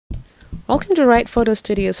Welcome to Right Photo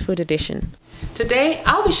Studios Food Edition. Today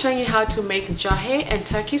I'll be showing you how to make njahi and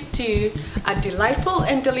turkey stew, a delightful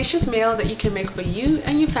and delicious meal that you can make for you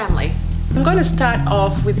and your family. I'm going to start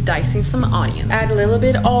off with dicing some onions. Add a little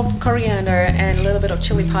bit of coriander and a little bit of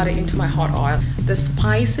chili powder into my hot oil. The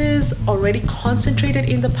spices already concentrated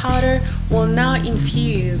in the powder will now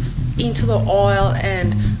infuse into the oil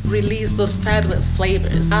and release those fabulous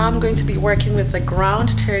flavors. I'm going to be working with the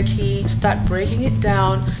ground turkey, start breaking it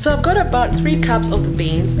down. So I've got about 3 cups of the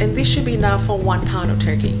beans, and this should be enough for 1 pound of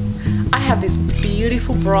turkey. I have this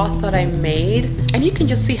beautiful broth that I made, and you can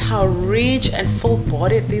just see how rich and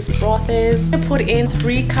full-bodied this broth is. I put in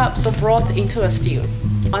 3 cups of broth into a stew.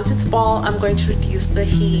 Once it's boiled, I'm going to reduce the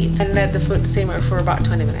heat and let the food simmer for about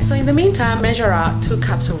 20 minutes. So in the meantime, measure out 2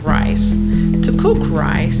 cups of rice. To cook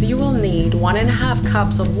rice, you will need 1.5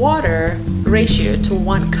 cups of water ratio to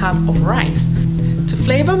 1 cup of rice. To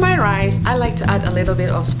flavor my rice, I like to add a little bit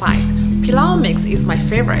of spice. Pilau mix is my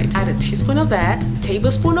favorite. Add a teaspoon of that, a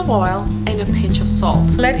tablespoon of oil, and a pinch of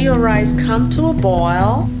salt. Let your rice come to a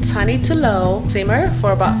boil, turn it to low, simmer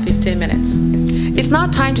for about 15 minutes. It's now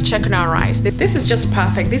time to check on our rice. This is just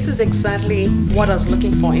perfect. This is exactly what I was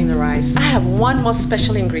looking for in the rice. I have one more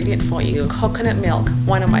special ingredient for you, coconut milk,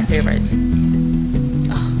 one of my favorites.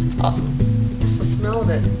 Oh, it's awesome. Just the smell of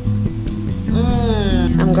it.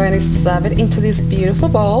 I'm going to serve it into this beautiful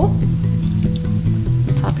bowl.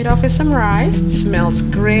 Top it off with some rice. It smells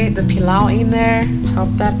great. The pilau in there. Chop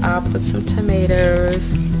that up with some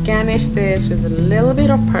tomatoes. Garnish this with a little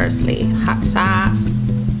bit of parsley, hot sauce.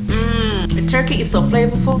 The turkey is so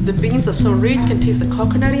flavorful. The beans are so rich. You can taste the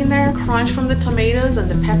coconut in there. Crunch from the tomatoes and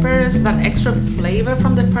the peppers. That extra flavor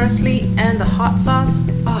from the parsley and the hot sauce.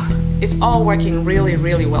 Oh, it's all working really,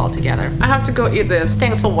 really well together. I have to go eat this.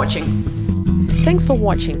 Thanks for watching. Thanks for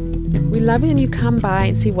watching. We love it when you come by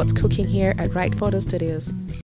and see what's cooking here at Right Photo Studios.